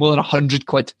cost them more than 100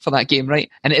 quid for that game, right?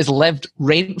 And it has lived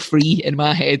rent-free in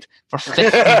my head for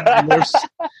 15 years.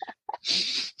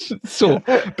 So,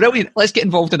 brilliant. Let's get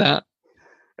involved in that.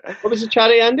 What was the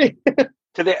charity, Andy?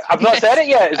 I've not said it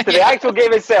yet. It's to the actual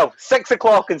game itself. 6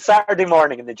 o'clock on Saturday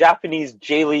morning in the Japanese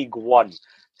J-League 1.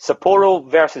 Sapporo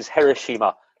versus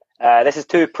Hiroshima. This is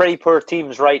two pretty poor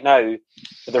teams right now,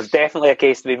 but there's definitely a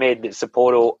case to be made that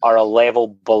Sapporo are a level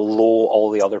below all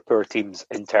the other poor teams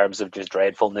in terms of just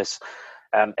dreadfulness.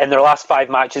 In their last 5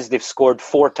 matches, they've scored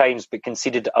 4 times but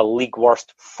conceded a league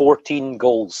worst 14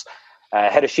 goals.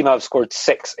 Hiroshima have scored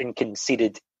 6 and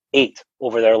conceded 8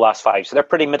 over their last 5. So they're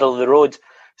pretty middle of the road.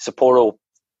 Sapporo,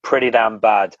 pretty damn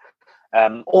bad.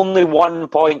 Only 1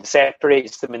 point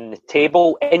separates them in the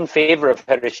table in favour of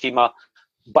Hiroshima,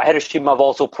 but Hiroshima have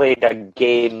also played a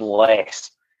game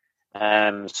less.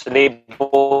 So they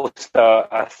boast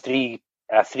a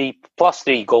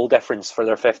 3+3 goal difference for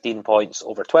their 15 points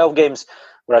over 12 games,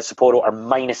 whereas Sapporo are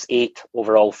 -8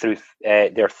 overall through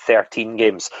their 13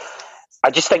 games.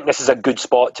 I just think this is a good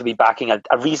spot to be backing a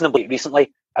reasonably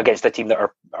recently against a team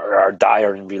that are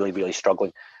dire and really, really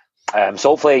struggling. So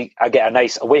hopefully I get a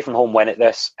nice away-from-home win at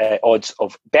this. Odds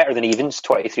of better than evens,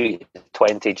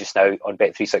 23-20 just now on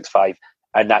Bet365.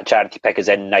 And that charity pick is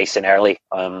in nice and early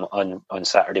on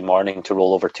Saturday morning to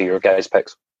roll over to your guys'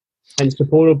 picks. And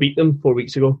Sapporo beat them 4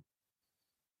 weeks ago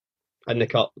in the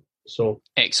cup. So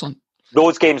excellent.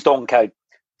 Those games don't count.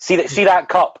 See that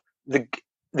cup.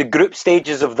 The group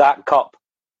stages of that cup,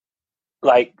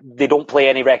 like, they don't play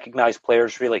any recognised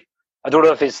players really. I don't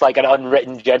know if it's like an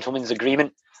unwritten gentleman's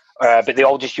agreement, but they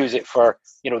all just use it for,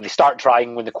 they start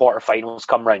trying when the quarterfinals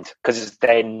come round because it's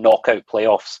then knockout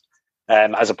playoffs.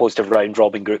 As opposed to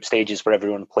round-robin group stages where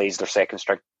everyone plays their second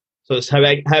string. So it's how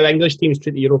English teams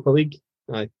treat the Europa League?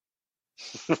 Aye.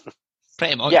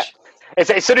 Pretty much. Yeah. It's,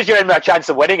 as soon as you're in with a chance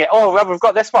of winning it, well, we've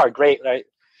got this far, great, right?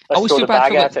 I always feel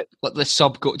bad for like the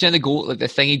sub goal. Do you know the goal, like the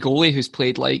thingy goalie who's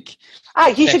played like?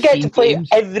 He should get to play games.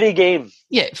 Every game.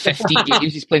 Yeah, 15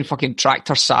 games. He's playing fucking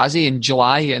Tractor Sazi in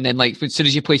July, and then like as soon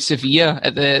as you play Sevilla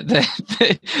at the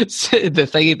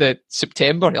thingy, the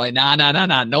September, you're like, nah,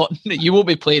 not you won't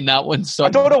be playing that one. Son. I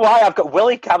don't know why I've got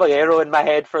Willie Caballero in my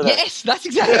head for this. Yes, that's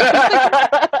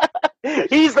exactly.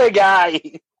 He's the guy.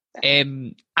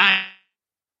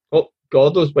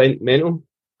 Gordo's went mental.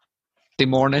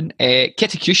 Morning.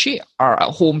 Kitakyushu are at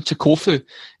home to Kofu.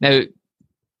 Now,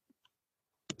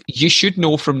 you should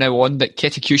know from now on that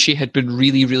Kitakyushu had been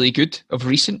really, really good of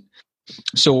recent.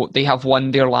 So they have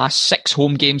won their last 6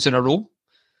 home games in a row.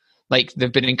 Like,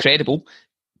 they've been incredible.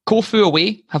 Kofu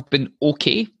away have been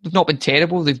okay. They've not been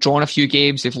terrible. They've drawn a few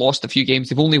games. They've lost a few games.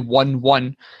 They've only won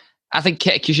 1. I think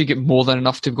Kitakyushu get more than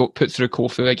enough to go put through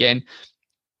Kofu again.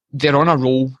 They're on a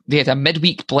roll. They had a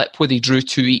midweek blip where they drew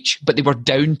 2 each, but they were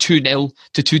down 2-0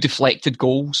 to 2 deflected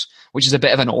goals, which is a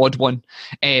bit of an odd one.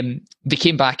 They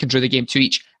came back and drew the game 2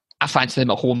 each. I fancy them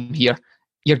at home here.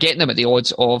 You're getting them at the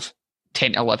odds of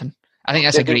 10-11. I think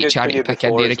that's a great charity pick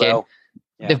in there again. Well.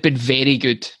 Yeah. They've been very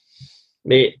good.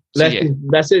 Mate,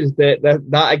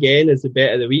 that again is the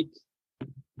bet of the week.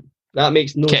 That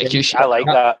makes no sense. I like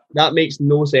that. That makes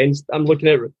no sense. I'm looking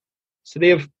at it. So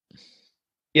they've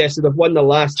won the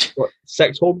last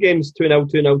 6 home games,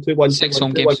 2-0, 2-0, 2-1, 6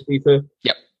 home games. 3-2.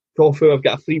 Yep. Kofu have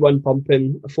got a 3-1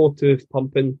 pumping, a 4-2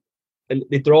 pumping, and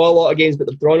they draw a lot of games, but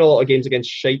they've drawn a lot of games against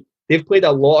shite. They've played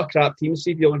a lot of crap teams.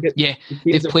 See if you look at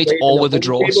they've played all of the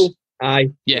draws. Table.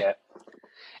 Aye. Yeah.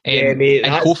 Mate,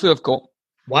 and Kofu have got.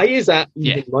 Why is that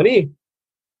even money?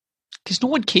 Because no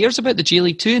one cares about the J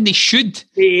League 2, and they should.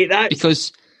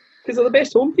 Because they're the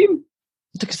best home team.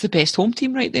 Because the best home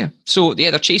team right there. So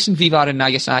yeah, they're chasing Vivar and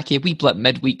Nagasaki. We blip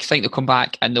midweek. Think they'll come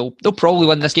back and they'll probably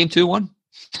win this game 2-1.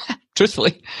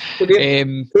 Truthfully.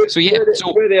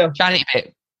 Charity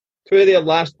bet. 2 of their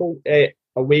last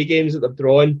away games that they've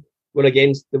drawn were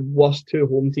against the worst 2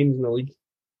 home teams in the league.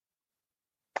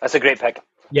 That's a great pick.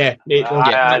 Yeah, mate.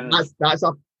 That's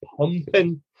a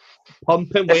pumping.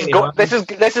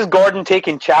 This is Gordon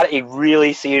taking charity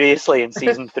really seriously in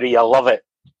season 3. I love it.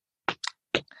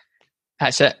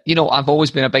 That's it. I've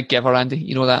always been a big giver, Andy.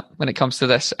 You know that when it comes to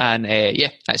this, and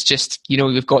that's just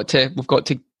we've got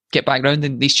to get back round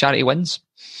in these charity wins.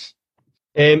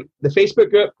 The Facebook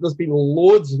group, there's been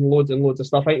loads and loads and loads of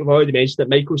stuff. I think we've already mentioned that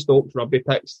Michael Stokes rugby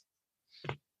picks,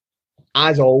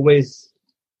 as always,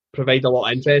 provide a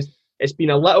lot of interest. It's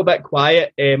been a little bit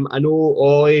quiet. I know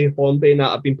Ollie Hornby and that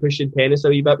have been pushing tennis a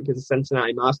wee bit because the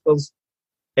Cincinnati Masters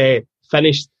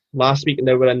finished last week and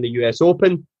now we're in the US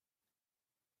Open.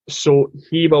 So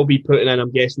he will be putting in,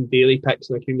 I'm guessing, daily picks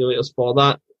and accumulators for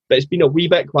that. But it's been a wee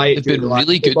bit quiet. They've been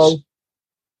really good.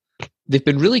 They've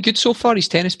been really good so far, his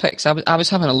tennis picks. I was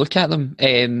having a look at them.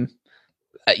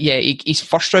 His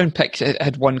first round pick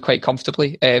had won quite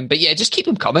comfortably. But yeah, just keep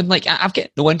them coming. Like, I've got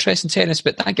no interest in tennis,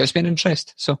 but that gives me an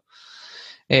interest. So,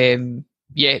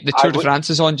 Yeah, the Tour de France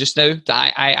is on just now.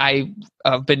 I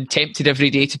have been tempted every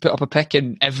day to put up a pick,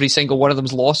 and every single one of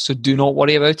them's lost, so do not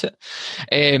worry about it.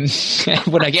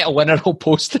 When I get a winner, I'll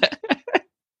post it.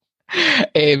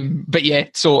 But yeah,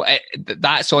 so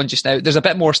that's on just now. There's a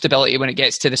bit more stability when it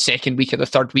gets to the second week or the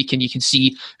third week, and you can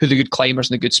see who the good climbers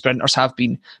and the good sprinters have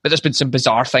been. But there's been some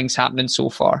bizarre things happening so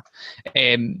far.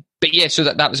 But yeah, so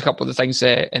that was a couple of the things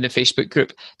in the Facebook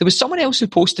group. There was someone else who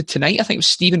posted tonight, I think it was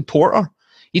Stephen Porter.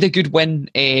 He had a good win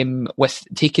with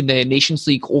taking the Nations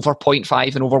League over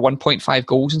 0.5 and over 1.5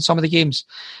 goals in some of the games.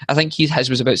 I think his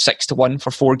was about 6-1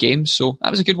 for 4 games, so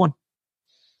that was a good one.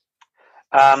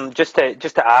 Just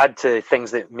to add to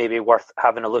things that may be worth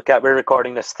having a look at, we're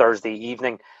recording this Thursday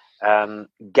evening.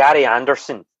 Gary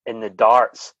Anderson in the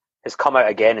darts has come out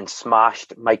again and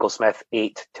smashed Michael Smith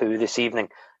 8-2 this evening,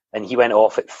 and he went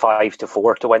off at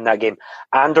 5-4 to win that game.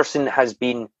 Anderson has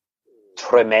been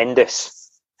tremendous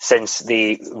since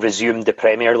they resumed the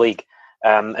Premier League.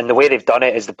 And the way they've done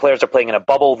it is the players are playing in a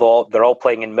bubble, though. They're all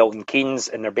playing in Milton Keynes,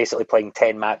 and they're basically playing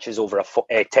 10 matches over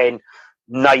 10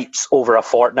 nights over a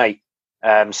fortnight.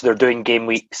 So they're doing game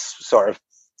weeks sort of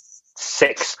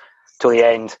 6 till the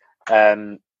end,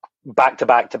 back to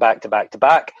back to back to back to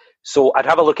back. So I'd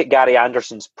have a look at Gary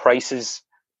Anderson's prices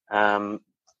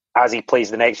as he plays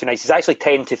the next few nights. He's actually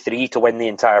 10-3 to win the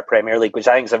entire Premier League, which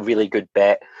I think is a really good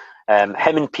bet. Him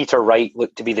and Peter Wright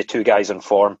look to be the two guys on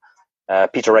form.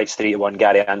 Peter Wright's 3-1,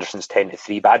 Gary Anderson's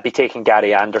 10-3, but I'd be taking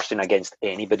Gary Anderson against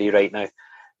anybody right now.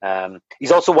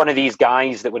 He's also one of these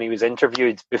guys that when he was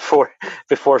interviewed before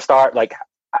start, like,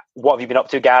 what have you been up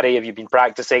to, Gary? Have you been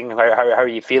practicing? How are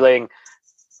you feeling?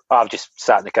 Oh, I've just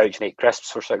sat on the couch and ate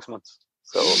crisps for 6 months.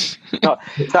 So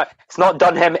it's not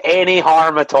done him any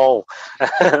harm at all.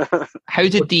 How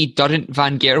did the Durrant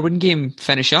Van Gerwen game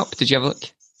finish up? Did you have a look?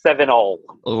 7-7.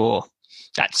 Oh,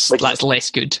 that's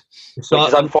less good. Which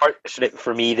is unfortunate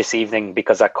for me this evening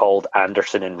because I called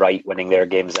Anderson and Wright winning their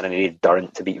games, and I needed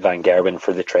Durrant to beat Van Gerwen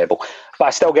for the treble. But I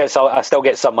still get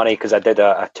some money because I did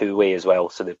a 2-way as well,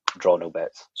 so they draw no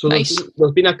bets. So nice.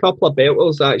 There's been a couple of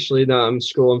belters actually that I'm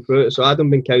scrolling through it. So Adam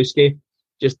Binkowski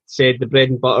just said the bread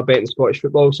and butter bet in Scottish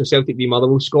football. So Celtic v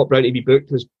Motherwell, Scott Brown to be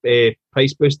booked was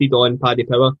price boosted on Paddy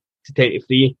Power to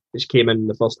 10-3, which came in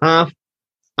the first half,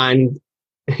 and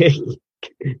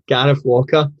Gareth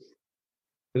Walker.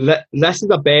 This is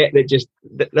a bet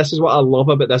that this is what I love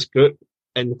about this group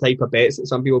and the type of bets that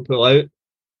some people pull out.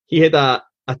 He had a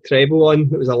treble on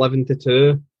that was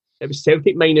 11-2. It was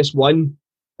Celtic -1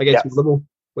 against Motherwell,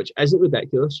 which isn't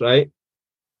ridiculous, right?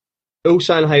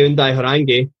 Ulsan Hyundai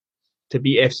Harangue to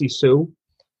beat FC Seoul.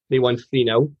 They won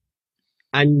 3-0.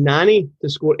 And Nani to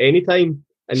score anytime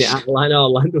in the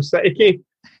Atlanta-Orlando City game.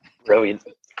 Brilliant.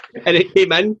 And it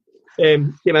came in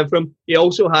from. He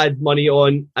also had money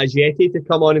on Ajeti to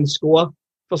come on and score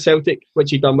for Celtic, which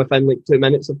he done within like 2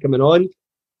 minutes of coming on.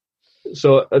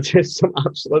 So it's just some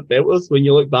absolute belters when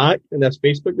you look back in this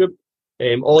Facebook group.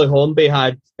 Ollie Hornby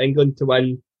had England to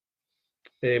win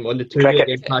on the 2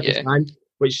 against Pakistan,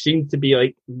 which seemed to be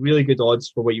like really good odds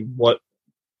for what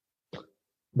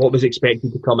was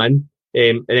expected to come in.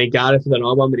 And then Gareth had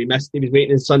another one where he missed. He was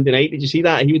waiting on Sunday night. Did you see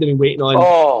that? He would have been waiting on.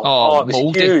 Oh, it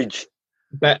was huge.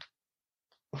 But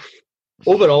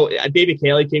overall, David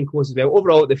Kelly came close as well.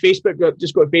 Overall, the Facebook group,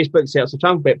 just go to Facebook, search the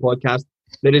TramvelBet Podcast.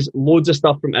 There is loads of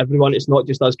stuff from everyone. It's not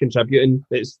just us contributing.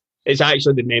 It's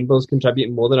actually the members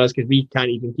contributing more than us because we can't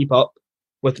even keep up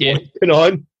with what's going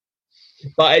on.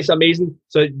 But it's amazing.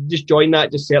 So just join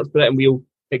that, just search for it, and we'll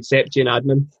accept you in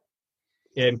admin.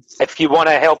 If you want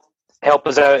to help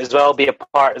us out as well, be a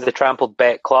part of the Trampled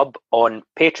Bet Club on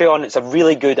Patreon. It's a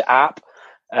really good app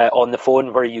on the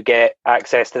phone where you get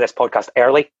access to this podcast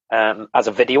early as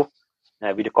a video.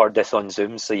 We record this on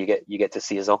Zoom, so you get to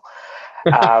see us all.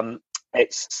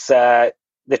 It's the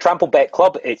Trampled Bet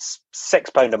Club. It's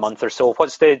 £6 a month or so.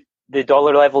 What's the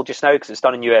dollar level just now? Because it's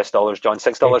done in US dollars, John.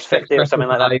 $6.50 or something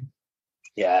like that.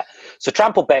 Yeah. So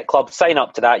Trampled Bet Club, sign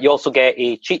up to that. You also get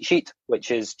a cheat sheet,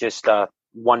 which is just a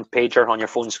one pager on your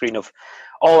phone screen of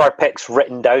all our picks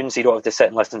written down, so you don't have to sit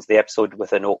and listen to the episode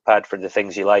with a notepad for the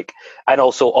things you like. And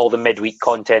also all the midweek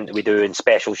content that we do and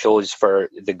special shows for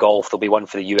the golf. There'll be one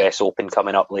for the US Open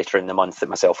coming up later in the month that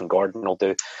myself and Gordon will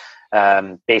do.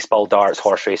 Baseball, darts,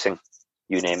 horse racing,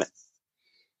 you name it.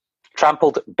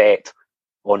 Trampled Bet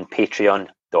on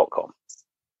patreon.com.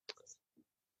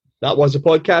 That was the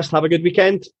podcast. Have a good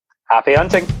weekend. Happy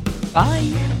hunting.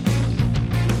 Bye.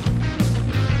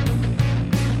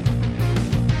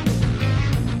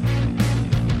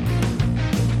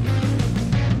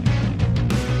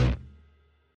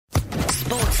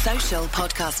 Sports Social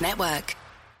Podcast Network.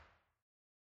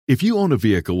 If you own a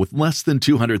vehicle with less than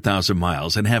 200,000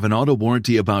 miles and have an auto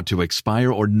warranty about to expire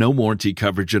or no warranty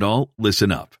coverage at all, listen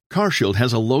up. CarShield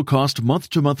has a low-cost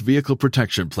month-to-month vehicle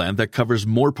protection plan that covers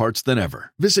more parts than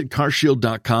ever. Visit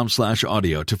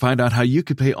carshield.com/audio to find out how you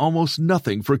could pay almost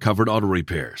nothing for covered auto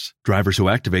repairs. Drivers who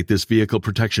activate this vehicle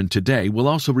protection today will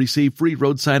also receive free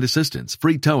roadside assistance,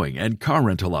 free towing, and car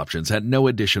rental options at no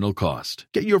additional cost.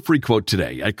 Get your free quote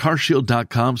today at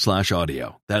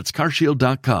carshield.com/audio. That's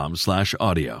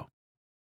carshield.com/audio.